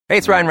Hey,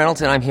 it's Ryan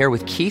Reynolds, and I'm here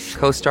with Keith,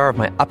 co-star of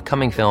my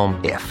upcoming film,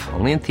 If,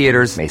 only in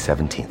theaters May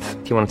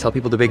 17th. Do you want to tell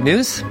people the big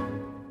news?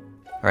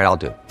 All right, I'll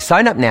do it.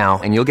 Sign up now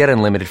and you'll get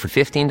unlimited for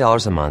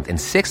 $15 a month and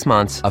 6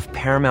 months of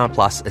Paramount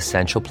Plus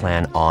Essential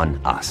Plan on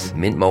us.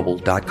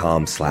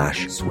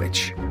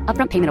 MintMobile.com/switch.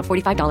 Upfront payment of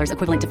 $45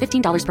 equivalent to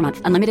 $15 per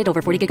month. Unlimited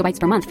over 40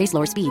 gigabytes per month. Face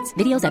lower speeds.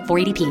 Videos at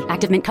 480p.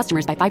 Active Mint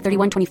customers by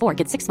 531.24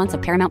 get 6 months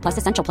of Paramount Plus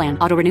Essential Plan.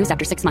 Auto renews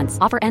after 6 months.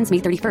 Offer ends May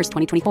 31st,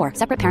 2024.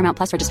 Separate Paramount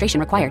Plus registration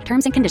required.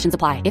 Terms and conditions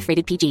apply if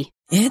rated PG.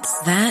 It's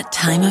that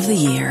time of the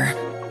year.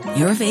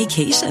 Your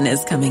vacation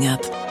is coming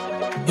up.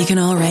 You can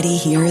already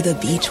hear the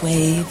beach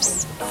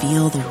waves,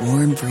 feel the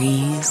warm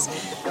breeze,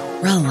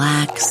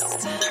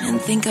 relax,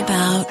 and think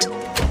about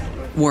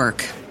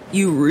work.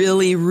 You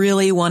really,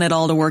 really want it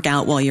all to work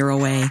out while you're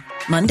away.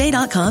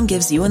 Monday.com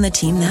gives you and the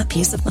team that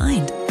peace of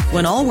mind.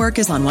 When all work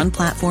is on one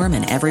platform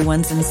and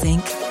everyone's in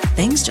sync,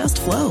 things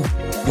just flow.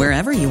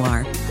 Wherever you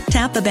are,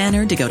 tap the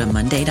banner to go to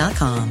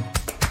Monday.com.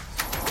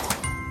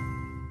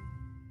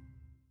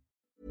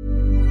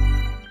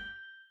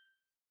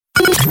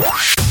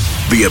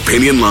 The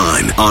Opinion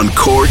Line on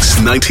Cork's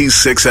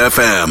 96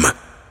 FM.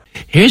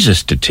 Here's a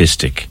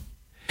statistic.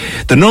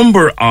 The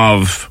number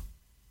of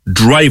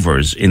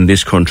drivers in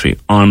this country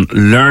on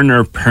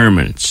learner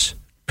permits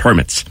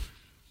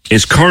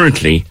is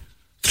currently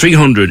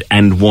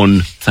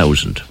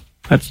 301,000.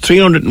 That's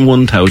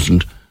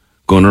 301,000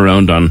 going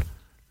around on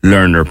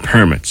learner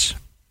permits.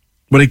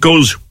 But it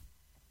goes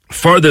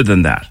further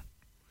than that.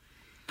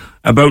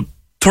 About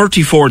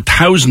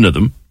 34,000 of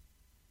them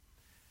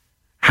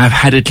have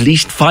had at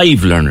least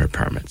 5 learner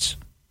permits.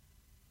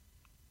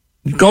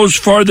 It goes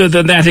further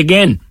than that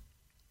again.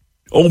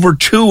 Over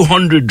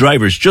 200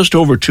 drivers, just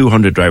over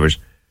 200 drivers,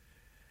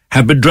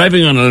 have been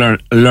driving on a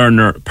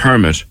learner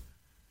permit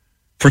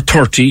for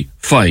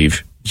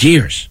 35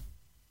 years.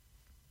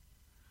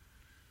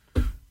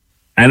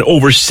 And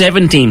over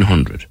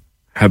 1,700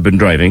 have been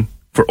driving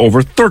for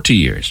over 30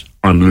 years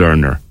on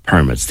learner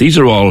permits. These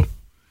are all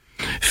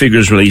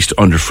figures released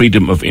under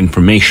Freedom of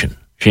Information.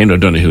 Shane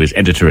O'Donoghue is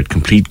editor at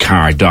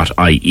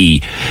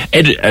CompleteCar.ie.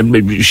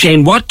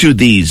 Shane, what do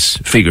these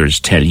figures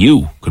tell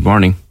you? Good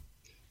morning.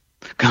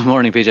 Good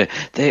morning, PJ.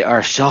 They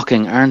are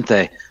shocking, aren't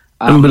they?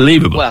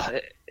 Unbelievable. Well,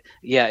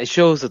 yeah, it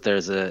shows that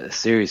there's a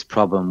serious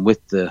problem with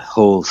the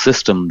whole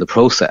system, the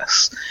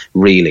process,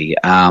 really.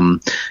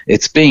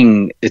 It's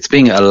being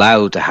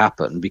allowed to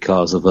happen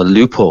because of a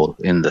loophole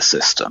in the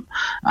system.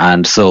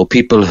 And so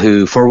people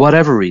who, for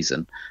whatever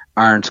reason,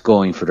 aren't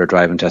going for their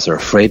driving test or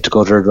afraid to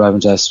go to their driving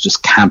test,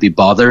 just can't be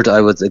bothered, I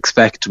would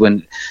expect,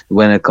 when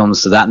it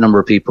comes to that number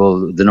of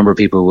people, the number of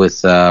people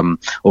with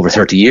over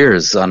 30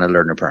 years on a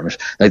learner permit.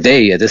 Like,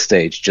 they, at this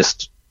stage,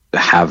 just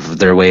have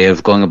their way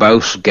of going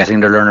about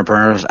getting their learner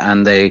permit,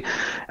 and they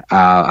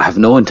have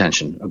no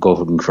intention of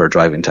going for a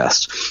driving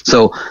test.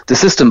 So the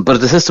system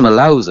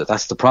allows it.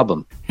 That's the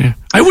problem. Yeah.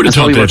 I would have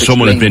thought that if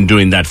someone had been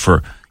doing that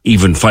for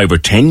even 5 or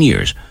 10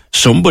 years,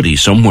 somebody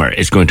somewhere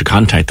is going to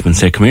contact them and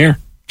say, come here,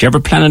 do you ever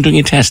plan on doing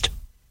a test?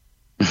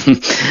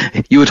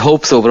 You would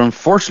hope so, but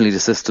unfortunately the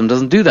system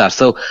doesn't do that.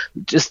 So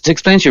just to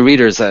explain to your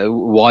readers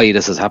why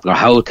this has happened, or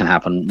how it can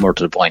happen, more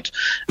to the point,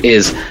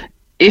 is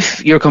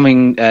if your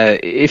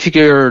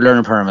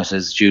learner permit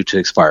is due to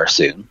expire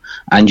soon,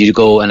 and you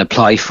go and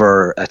apply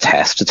for a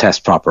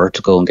test proper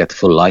to go and get the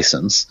full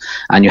license,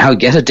 and you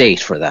get a date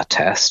for that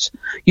test,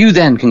 you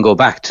then can go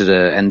back to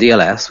the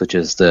NDLS, which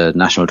is the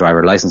National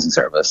Driver Licensing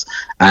Service,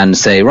 and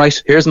say,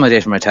 right, here's my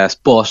date for my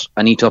test, but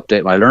I need to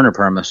update my learner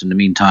permit in the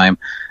meantime.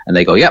 And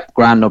they go, yep,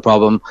 grand, no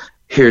problem.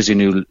 Here's your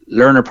new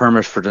learner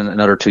permit for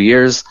another 2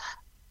 years.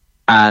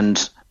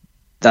 And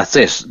that's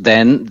it.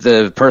 Then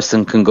the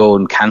person can go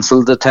and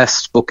cancel the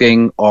test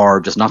booking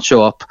or just not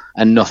show up,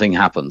 and nothing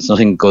happens.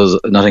 Nothing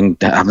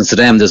happens to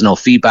them. There's no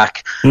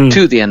feedback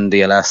to the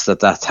NDLS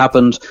that's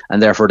happened,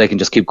 and therefore they can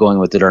just keep going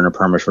with the learner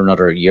permit for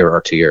another year or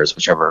 2 years,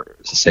 whichever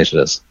state it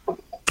is.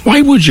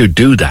 Why would you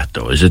do that,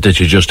 though? Is it that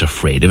you're just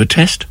afraid of a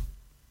test?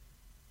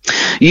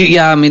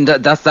 Yeah, I mean,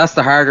 that's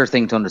the harder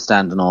thing to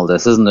understand in all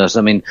this, isn't it?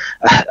 I mean,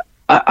 I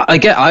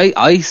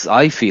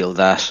feel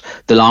that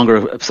the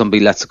longer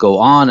somebody lets it go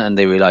on and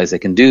they realize they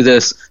can do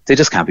this, they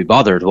just can't be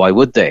bothered. Why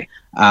would they?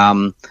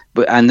 And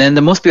then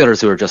there must be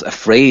others who are just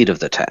afraid of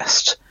the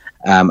test.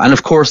 And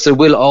of course, there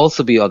will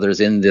also be others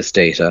in this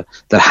data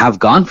that have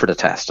gone for the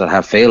test, that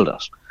have failed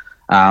it.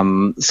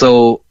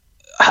 So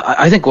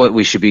I think what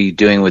we should be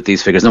doing with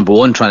these figures, number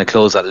one, trying to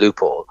close that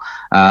loophole.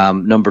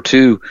 Number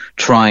two,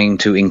 trying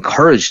to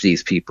encourage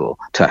these people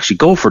to actually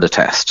go for the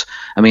test.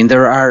 I mean,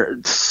 there are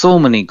so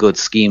many good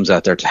schemes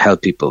out there to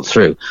help people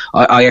through.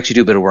 I actually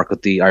do a bit of work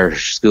with the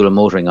Irish School of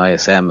Motoring,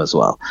 ISM, as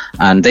well.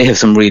 And they have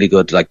some really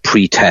good, like,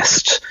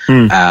 pre-test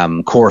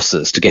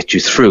courses to get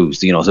you through,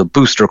 so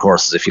booster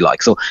courses, if you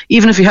like. So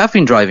even if you have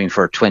been driving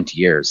for 20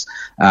 years,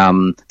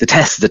 the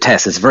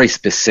test is very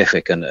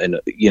specific, and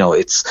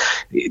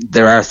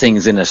there are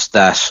things in it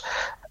that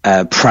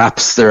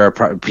perhaps there are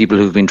people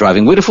who've been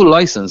driving with a full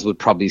license would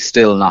probably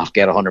still not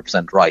get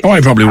 100% right.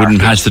 I probably wouldn't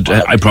pass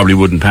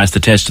the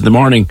test in the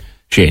morning,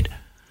 Shane.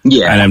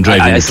 Yeah, and I'm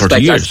driving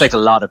 30 years. I expect a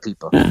lot of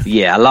people.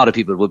 Yeah, a lot of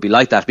people would be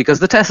like that because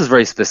the test is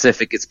very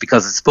specific. It's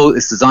because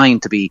it's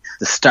designed to be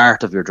the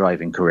start of your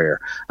driving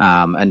career,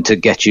 and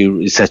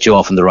to set you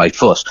off on the right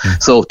foot.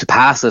 So to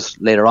pass it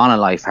later on in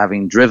life,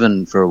 having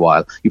driven for a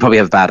while, you probably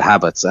have bad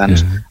habits,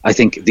 and I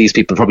think these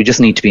people probably just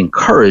need to be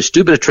encouraged,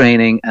 do a bit of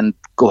training, and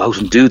go out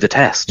and do the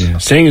test. Yeah.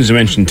 Saying as you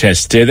mentioned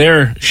test, stay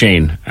there,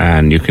 Shane,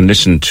 and you can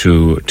listen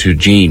to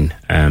Jean,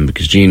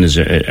 because Jean is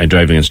a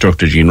driving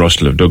instructor, Jean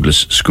Russell of Douglas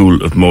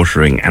School of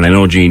Motoring. And I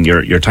know, Jean,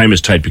 your time is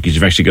tight because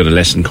you've actually got a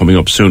lesson coming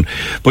up soon.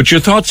 But your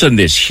thoughts on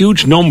this?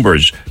 Huge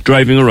numbers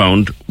driving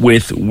around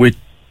with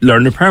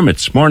learner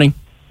permits. Morning.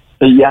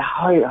 Yeah,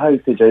 hi,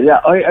 PJ. Yeah,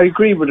 I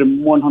agree with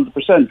him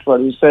 100%.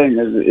 What he's saying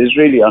is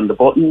really on the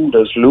button.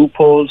 There's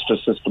loopholes. The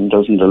system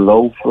doesn't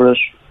allow for it.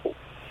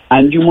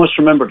 And you must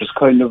remember, there's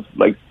kind of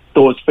like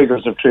those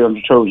figures of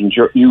 300,000.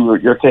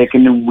 You're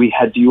taking in. We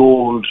had the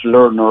old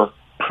learner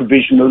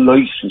provisional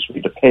license,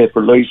 with the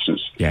paper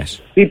license.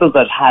 Yes. People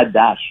that had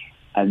that,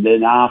 and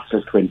then after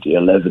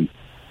 2011,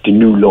 the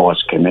new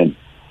laws came in.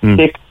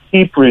 They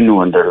keep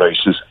renewing their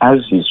license, as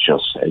he's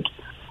just said,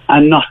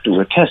 and not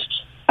do a test.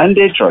 And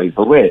they drive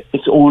away.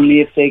 It's only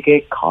if they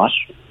get caught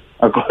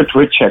or go to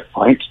a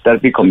checkpoint that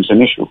it becomes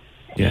an issue.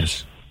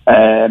 Yes.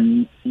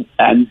 And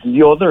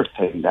the other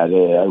thing that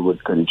I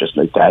would kind of just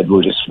like to add,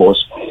 I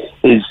suppose,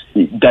 is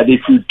that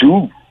if you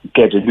do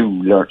get a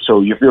new learner,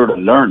 so if you're a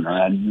learner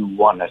and you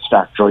want to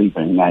start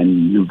driving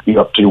and you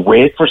have to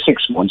wait for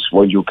 6 months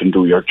while you can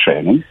do your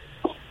training,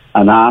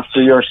 and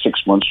after your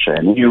 6 months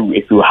training,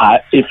 if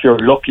you're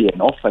lucky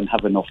enough and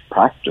have enough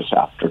practice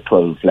after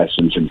 12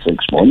 lessons in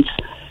 6 months,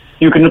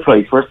 you can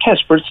apply for a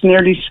test. But it's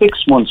nearly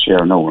 6 months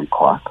here now in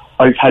Cork.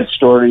 I've had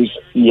stories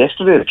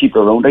yesterday of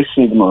people around, I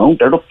see them around,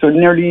 they're up to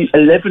nearly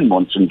 11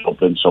 months in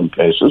Dublin, some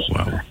places.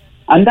 Wow.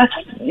 And that's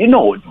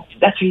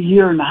a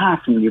year and a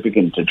half when you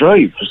begin to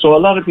drive. So a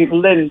lot of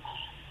people then,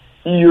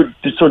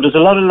 so there's a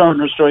lot of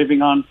learners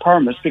driving on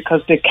permits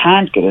because they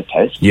can't get a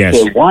test.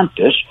 Yes. They want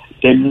it.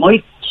 They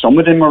might, some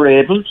of them are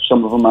able,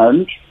 some of them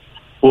aren't,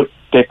 but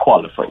they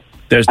qualify.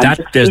 There's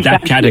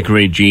that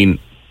category, Jean,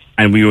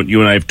 and you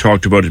and I have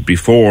talked about it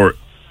before,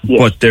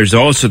 but there's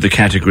also the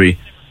category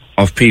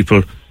of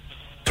people,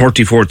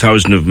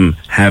 34,000 of them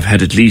have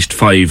had at least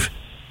 5,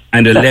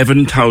 and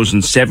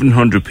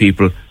 11,700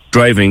 people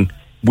driving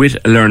with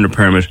a learner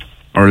permit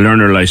or a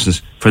learner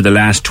licence for the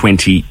last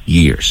 20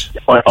 years.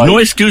 No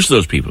excuse to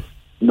those people.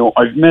 No,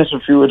 I've met a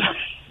few of them,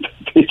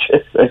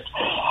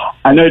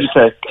 and I'd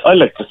say, I'd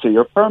like to see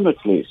your permit,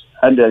 please.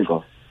 And they'll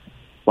go,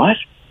 what?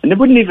 And they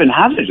wouldn't even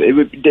have it.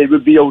 They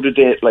would be out of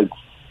date, like,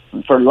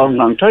 for a long,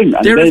 long time.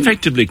 And they're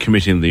effectively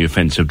committing the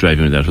offence of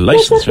driving without a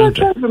licence, aren't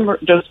they?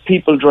 There's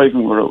people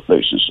driving without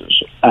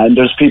licences. And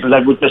there's people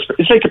that would just...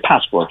 It's like a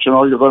passport,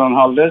 you're going on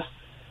holidays,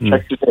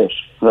 check the date,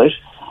 right?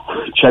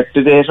 Check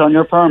the date on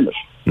your permit.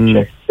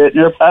 Check the date on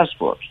your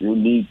passport. You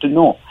need to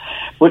know.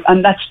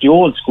 And that's the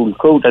old school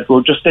crowd that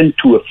were just then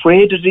too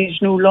afraid of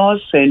these new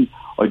laws, saying,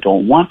 I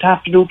don't want to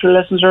have to do 2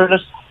 lessons or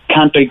less.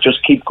 Can't I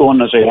just keep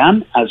going as I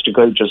am, as the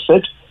guy just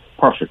said?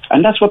 Perfect.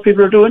 And that's what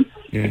people are doing,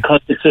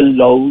 because it's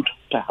allowed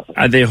to happen.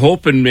 Are they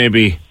hoping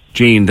maybe,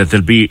 Jean, that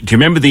there'll be... Do you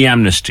remember the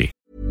amnesty?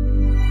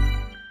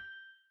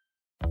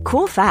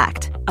 Cool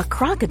fact, a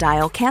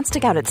crocodile can't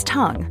stick out its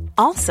tongue.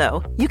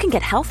 Also, you can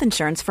get health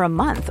insurance for a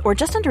month or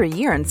just under a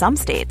year in some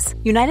states.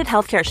 United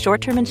Healthcare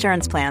short-term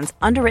insurance plans,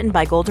 underwritten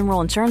by Golden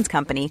Rule Insurance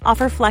Company,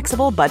 offer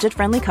flexible,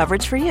 budget-friendly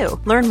coverage for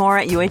you. Learn more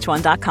at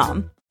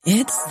uh1.com.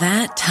 It's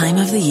that time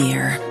of the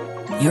year.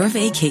 Your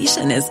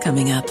vacation is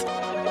coming up.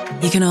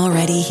 You can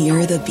already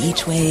hear the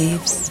beach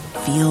waves,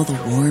 feel the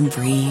warm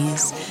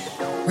breeze,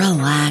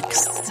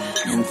 relax,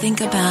 and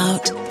think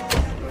about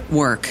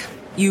work.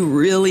 You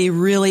really,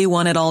 really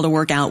want it all to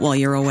work out while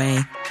you're away.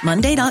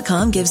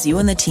 Monday.com gives you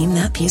and the team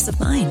that peace of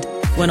mind.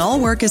 When all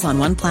work is on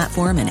one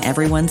platform and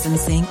everyone's in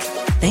sync,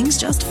 things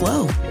just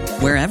flow.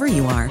 Wherever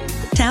you are,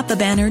 tap the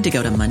banner to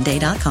go to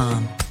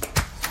Monday.com.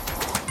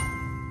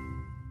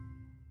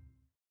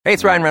 Hey,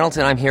 it's Ryan Reynolds,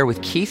 and I'm here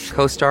with Keith,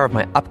 co-star of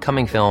my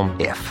upcoming film,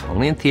 If,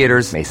 only in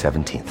theaters May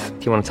 17th.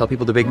 Do you want to tell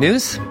people the big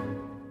news?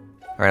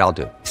 All right, I'll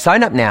do it.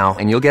 Sign up now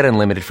and you'll get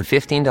unlimited for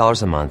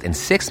 $15 a month and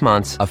 6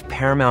 months of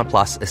Paramount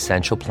Plus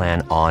Essential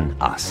Plan on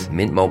us.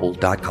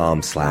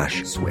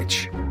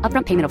 MintMobile.com/switch.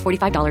 Upfront payment of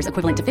 $45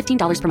 equivalent to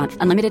 $15 per month.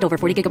 Unlimited over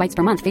 40 gigabytes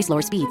per month. Face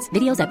lower speeds.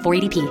 Videos at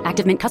 480p.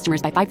 Active Mint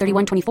customers by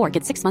 531.24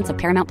 get 6 months of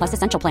Paramount Plus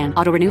Essential Plan.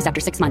 Auto renews after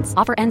 6 months.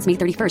 Offer ends May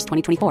 31st,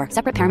 2024.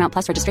 Separate Paramount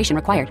Plus registration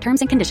required. Terms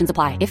and conditions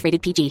apply if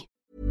rated PG.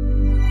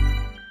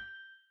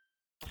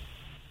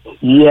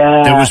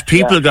 Yeah. There was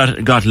people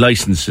got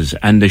licences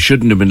and they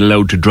shouldn't have been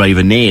allowed to drive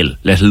a nail,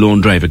 let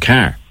alone drive a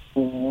car.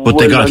 But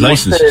they got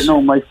licences.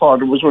 No, my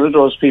father was one of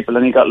those people,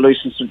 and he got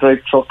licensed to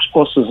drive trucks,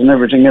 buses, and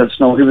everything else.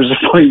 No, he was a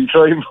fine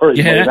driver, my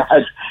dad,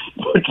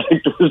 but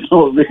there was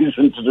no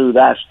reason to do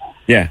that.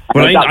 Yeah,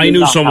 but I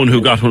knew someone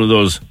who got one of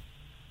those,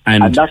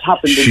 and that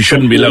happened. She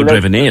shouldn't be allowed to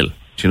drive a nail.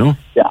 Do you know?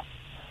 Yeah.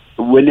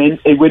 When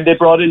they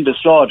brought in this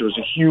law, there was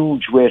a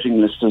huge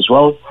waiting list as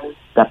well.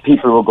 that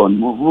people were going,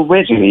 we're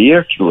waiting a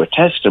year to do a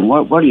test, and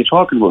what are you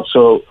talking about?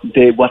 So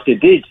they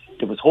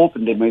was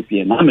hoping there might be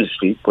an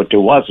amnesty, but there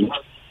wasn't.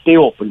 They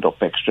opened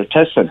up extra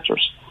test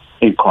centres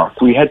in Cork.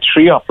 We had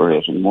 3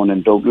 operating, one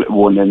in Dublin,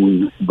 one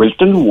in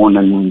Wilton, one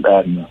in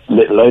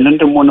Little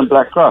Island, and one in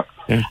Blackrock.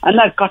 Yeah. And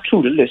that got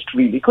through the list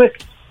really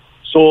quick.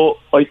 So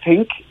I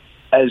think,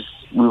 as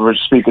we were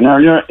speaking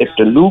earlier, if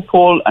the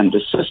loophole and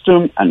the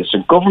system, and it's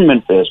a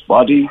government-based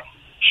body,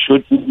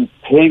 should be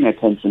paying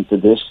attention to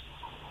this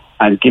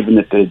and giving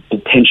it the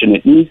attention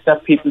it needs,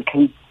 that people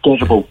can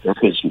get about their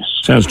business.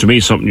 Sounds to me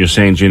something you're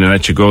saying, Gina,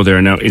 let you go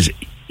there now, is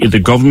the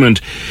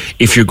government,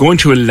 if you're going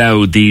to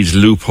allow these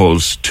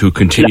loopholes to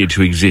continue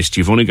to exist,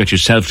 you've only got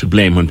yourself to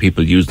blame when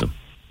people use them.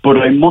 But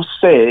I must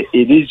say,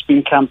 it is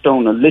being clamped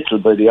down a little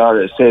by the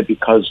RSA,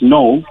 because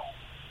no,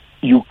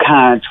 you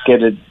can't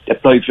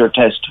apply for your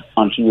test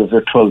until you have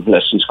your 12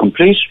 lessons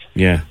complete.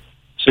 Yeah.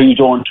 So you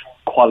don't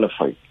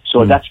qualify.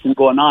 So that's been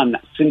going on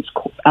since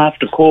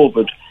after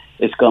COVID.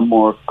 It's gone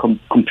more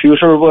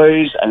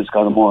computer-wise, and it's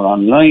gone more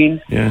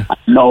online. Yeah. And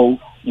now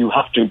you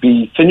have to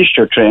be finished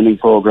your training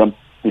program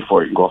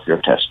before you can go for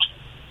your test.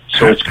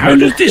 So how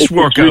does this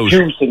work out?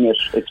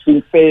 It's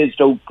been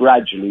phased out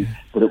gradually,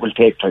 but it will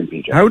take time,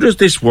 PJ. How does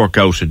this work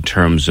out in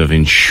terms of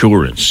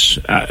insurance?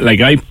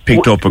 I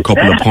picked up a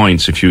couple of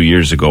points a few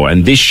years ago,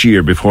 and this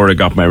year, before I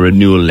got my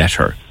renewal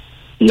letter,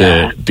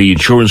 the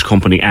insurance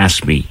company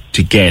asked me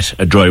to get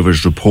a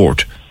driver's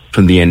report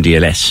from the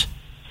NDLS.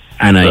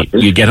 And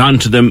you get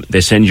onto them,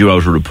 they send you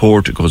out a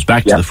report, it goes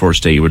back to the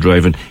first day you were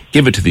driving,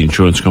 give it to the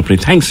insurance company,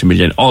 thanks a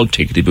million, all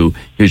tickety-boo,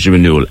 here's your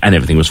renewal, and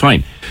everything was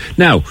fine.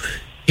 Now,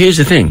 here's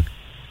the thing,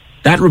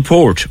 that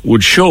report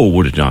would show,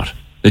 would it not,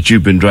 that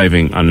you've been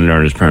driving on a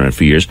learner's permit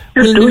for years.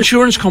 Will an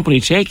insurance company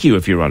take you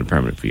if you're on a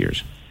permit for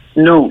years?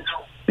 No,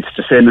 it's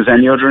the same as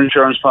any other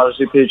insurance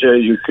policy,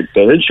 PJ.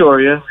 They'll insure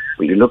you,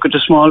 but you look at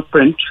the small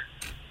print,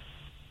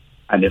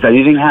 and if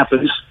anything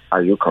happens,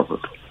 are you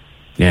covered?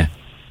 Yeah.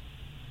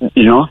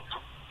 You know?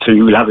 So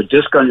you will have a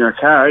disc on your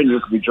car and you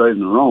could be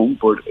driving around,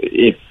 but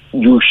if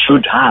you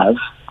should have,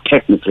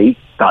 technically,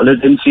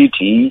 valid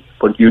NCT,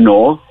 but you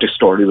know the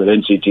story with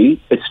NCT,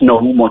 it's not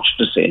much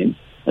the same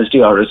as the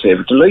RSA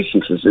with the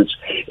licenses.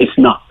 It's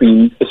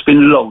been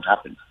allowed to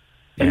happen.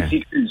 Yeah.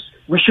 NCTs,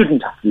 we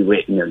shouldn't have to be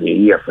waiting nearly a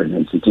year for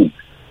an NCT.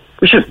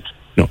 We shouldn't.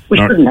 No, we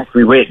shouldn't have to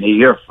be waiting a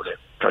year for the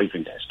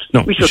driving test.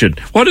 No, we should.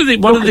 What are the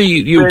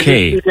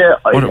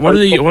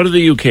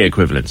UK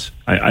equivalents?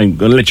 I'm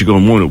going to let you go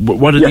in one.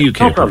 What are the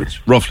UK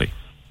equivalents, roughly?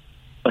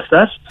 What's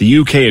that? The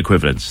UK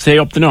equivalents. Say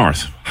up the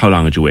north. How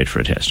long did you wait for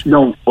a test?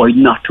 No,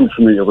 I'm not too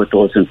familiar with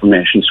those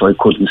information, so I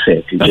couldn't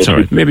say. That's all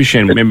right. Maybe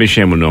Shane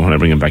will know when I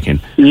bring him back in.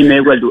 He may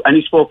well do. And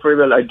he spoke very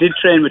well. I did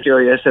train with the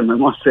ISM, I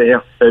must say,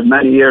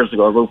 many years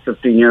ago, about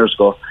 15 years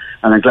ago.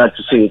 And I'm glad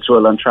to see it's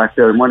well on track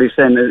there. And what he's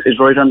saying is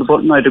right on the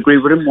button. I'd agree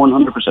with him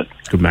 100%.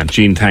 Good man.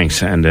 Gene,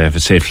 thanks. And have a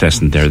safe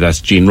lesson there.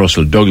 That's Gene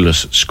Russell,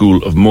 Douglas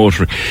School of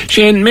Motoring.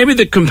 Shane, maybe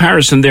the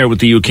comparison there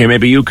with the UK,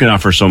 maybe you can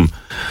offer some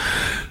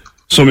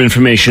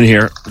information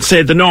here.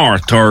 Say the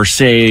north, or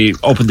say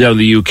up and down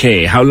the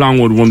UK. How long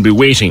would one be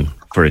waiting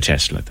for a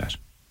test like that?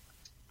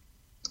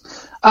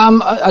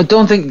 I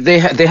don't think they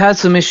had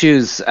some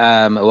issues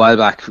a while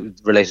back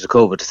related to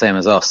COVID, the same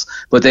as us,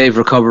 but they've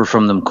recovered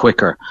from them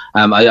quicker.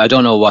 I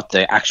don't know what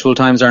the actual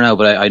times are now,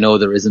 but I know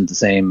there isn't the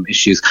same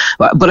issues.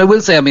 But I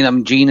will say,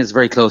 Gene is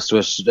very close to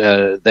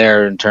it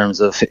there in terms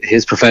of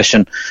his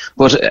profession.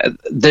 But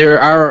there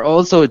are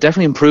also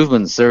definitely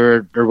improvements.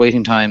 There are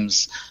waiting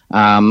times.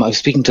 I was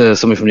speaking to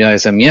somebody from the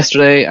ISM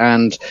yesterday,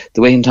 and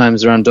the waiting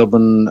times around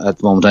Dublin at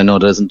the moment, I know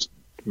it isn't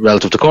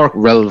relevant to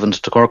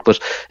Cork, but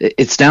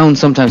it's down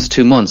sometimes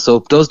 2 months. So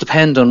it does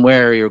depend on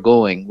where you're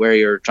going, where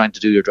you're trying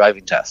to do your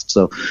driving test.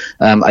 So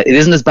it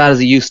isn't as bad as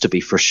it used to be,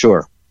 for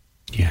sure.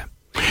 Yeah.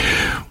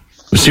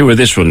 We'll see where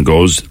this one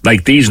goes.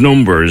 Like, these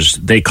numbers,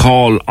 they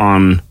call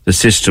on the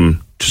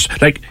system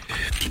to,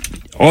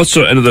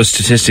 also another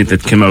statistic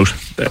that came out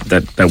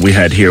that we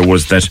had here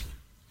was that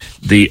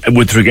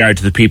with regard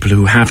to the people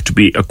who have to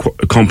be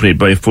accompanied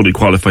by a fully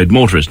qualified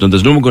motorist. Now,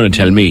 there's no one going to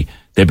tell me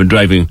they've been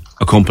driving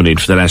accompanied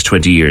for the last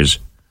 20 years.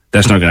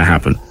 That's not going to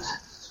happen.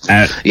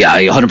 Yeah,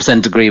 I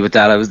 100% agree with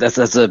that.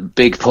 That's a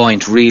big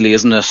point, really,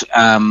 isn't it?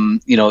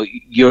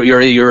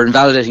 You're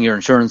invalidating your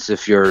insurance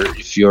if you're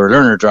a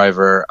learner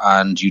driver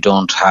and you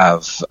don't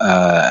have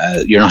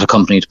you're not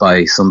accompanied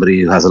by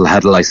somebody who has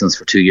had a license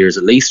for 2 years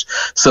at least.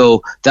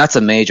 So that's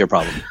a major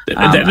problem.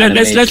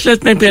 Let's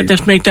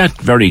make that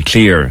very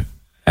clear,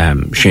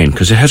 Shane,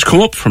 because it has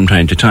come up from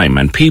time to time,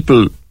 and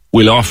people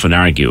will often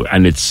argue,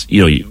 and it's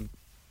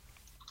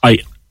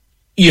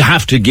you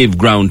have to give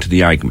ground to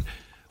the argument.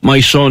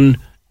 My son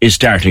is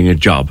starting a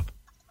job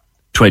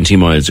 20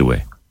 miles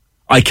away.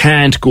 I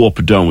can't go up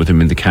and down with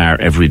him in the car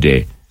every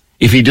day.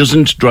 If he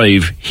doesn't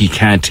drive, he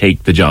can't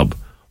take the job.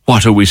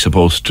 What are we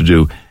supposed to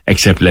do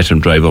except let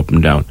him drive up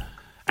and down?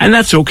 And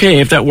that's okay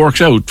if that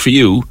works out for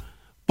you.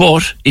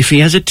 But if he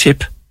has a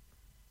tip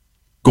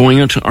going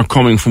out or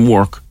coming from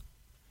work,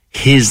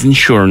 his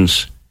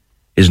insurance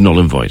is null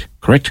and void,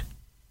 correct?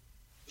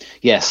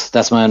 Yes,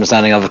 that's my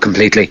understanding of it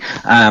completely.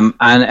 And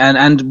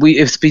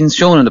it's been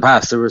shown in the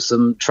past. There was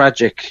some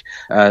tragic.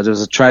 There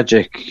was a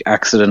tragic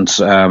accident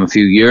a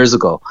few years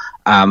ago,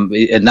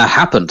 and that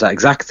happened. That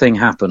exact thing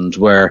happened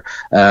where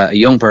a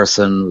young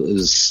person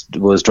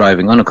was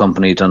driving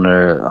unaccompanied on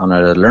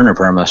a learner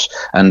permit,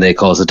 and they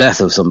caused the death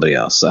of somebody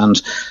else.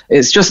 And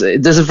it's just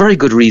there's a very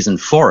good reason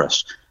for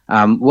it.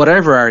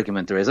 Whatever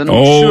argument there is. And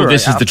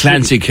this is the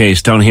Clancy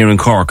case down here in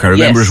Cork. I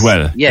remember as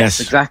well.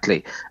 Yes,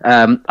 exactly.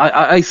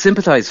 I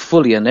sympathise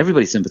fully, and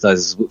everybody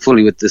sympathises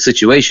fully with the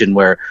situation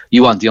where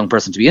you want the young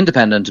person to be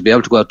independent, to be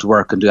able to go out to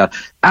work and do that.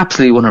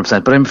 Absolutely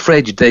 100%. But I'm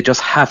afraid they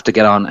just have to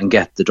get on and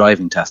get the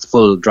driving test, the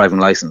full driving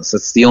licence.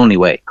 That's the only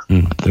way.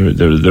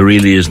 There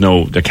really is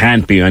there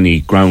can't be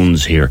any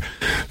grounds here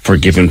for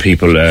giving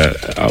people a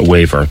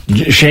waiver.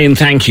 Shane,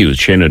 thank you.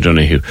 Shane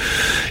O'Donoghue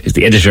is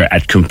the editor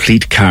at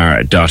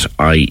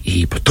CompleteCar.ie.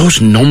 But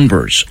those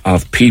numbers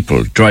of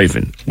people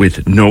driving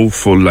with no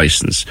full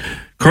licence,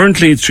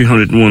 currently it's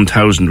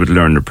 301,000 with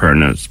learner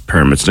permits.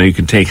 Now you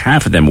can take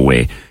half of them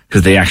away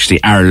because they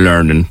actually are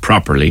learning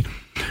properly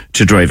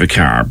to drive a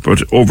car.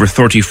 But over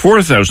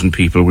 34,000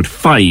 people with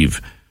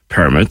 5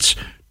 permits,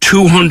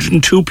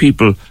 202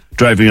 people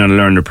driving on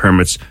learner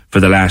permits for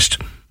the last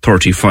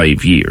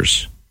 35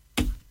 years.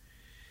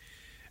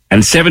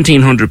 And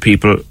 1,700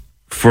 people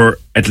for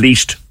at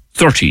least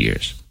 30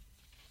 years.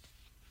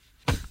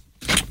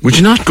 Would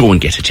you not go and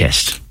get a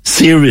test?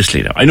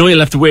 Seriously now. I know you'll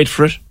have to wait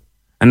for it.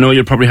 I know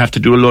you'll probably have to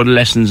do a load of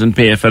lessons and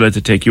pay a fella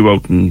to take you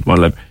out and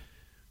whatever.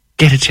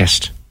 Get a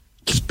test.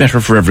 It's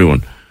better for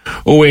everyone.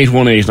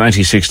 0818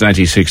 96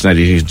 96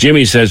 96.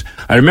 Jimmy says,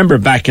 I remember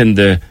back in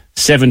the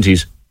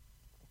 70s,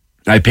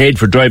 I paid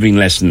for driving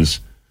lessons,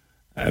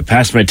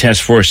 passed my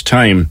test first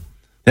time.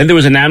 Then there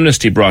was an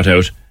amnesty brought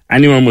out.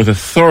 Anyone with a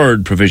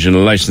third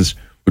provisional licence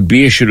would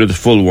be issued with a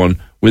full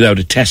one without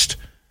a test.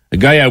 A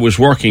guy I was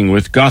working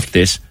with got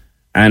this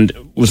and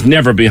was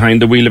never behind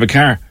the wheel of a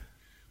car.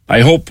 I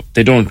hope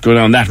they don't go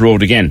down that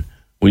road again.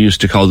 We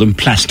used to call them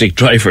plastic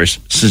drivers,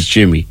 says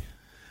Jimmy.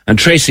 And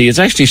Tracy, it's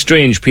actually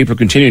strange people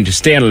continuing to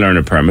stay on a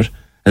learner permit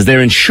as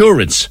their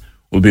insurance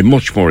will be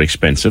much more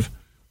expensive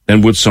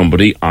than would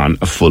somebody on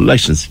a full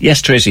licence.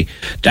 Yes, Tracy,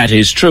 that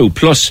is true.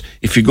 Plus,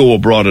 if you go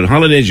abroad on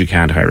holidays, you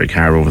can't hire a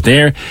car over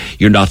there.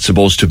 You're not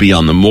supposed to be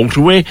on the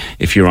motorway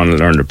if you're on a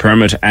learner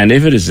permit. And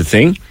if it is a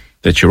thing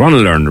that you're on a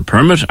learner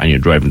permit and you're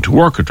driving to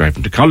work or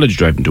driving to college,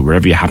 driving to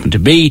wherever you happen to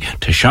be,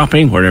 to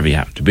shopping, wherever you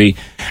happen to be,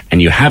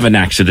 and you have an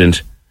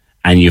accident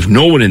and you've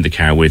no one in the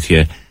car with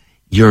you,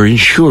 your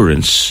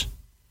insurance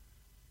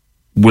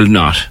will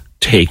not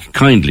take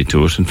kindly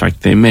to it. In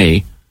fact, they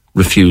may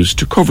refuse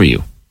to cover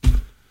you.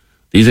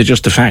 These are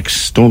just the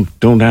facts.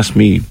 Don't ask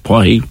me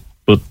why,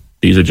 but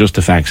these are just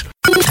the facts.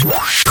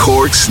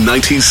 Cork's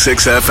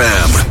 96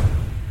 FM.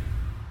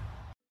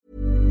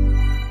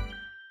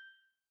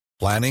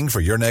 Planning for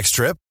your next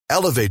trip?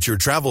 Elevate your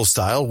travel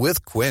style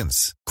with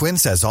Quince.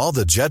 Quince has all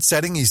the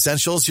jet-setting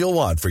essentials you'll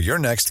want for your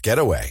next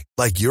getaway,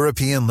 like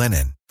European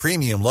linen,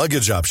 premium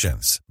luggage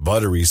options,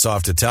 buttery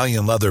soft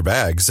Italian leather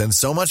bags, and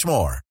so much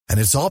more. And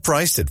it's all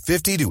priced at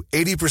 50 to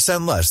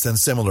 80% less than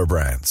similar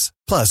brands.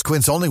 Plus,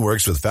 Quince only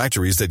works with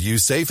factories that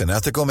use safe and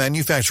ethical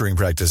manufacturing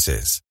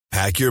practices.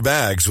 Pack your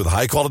bags with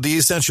high-quality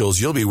essentials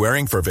you'll be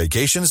wearing for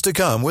vacations to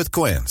come with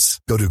Quince.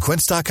 Go to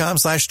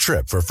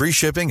quince.com/trip for free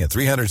shipping and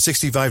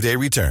 365-day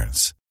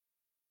returns.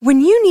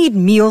 When you need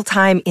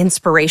mealtime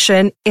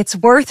inspiration, it's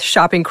worth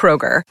shopping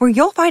Kroger, where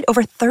you'll find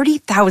over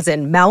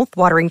 30,000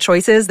 mouth-watering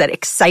choices that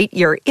excite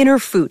your inner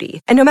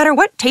foodie. And no matter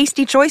what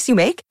tasty choice you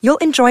make, you'll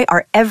enjoy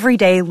our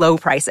everyday low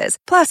prices,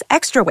 plus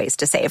extra ways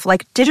to save,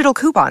 like digital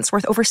coupons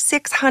worth over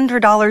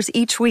 $600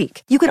 each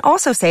week. You can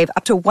also save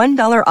up to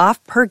 $1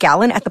 off per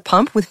gallon at the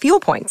pump with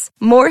fuel points.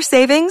 More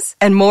savings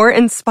and more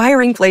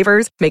inspiring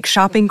flavors make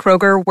shopping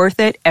Kroger worth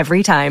it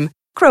every time.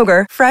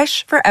 Kroger,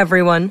 fresh for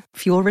everyone.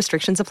 Fuel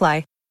restrictions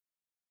apply.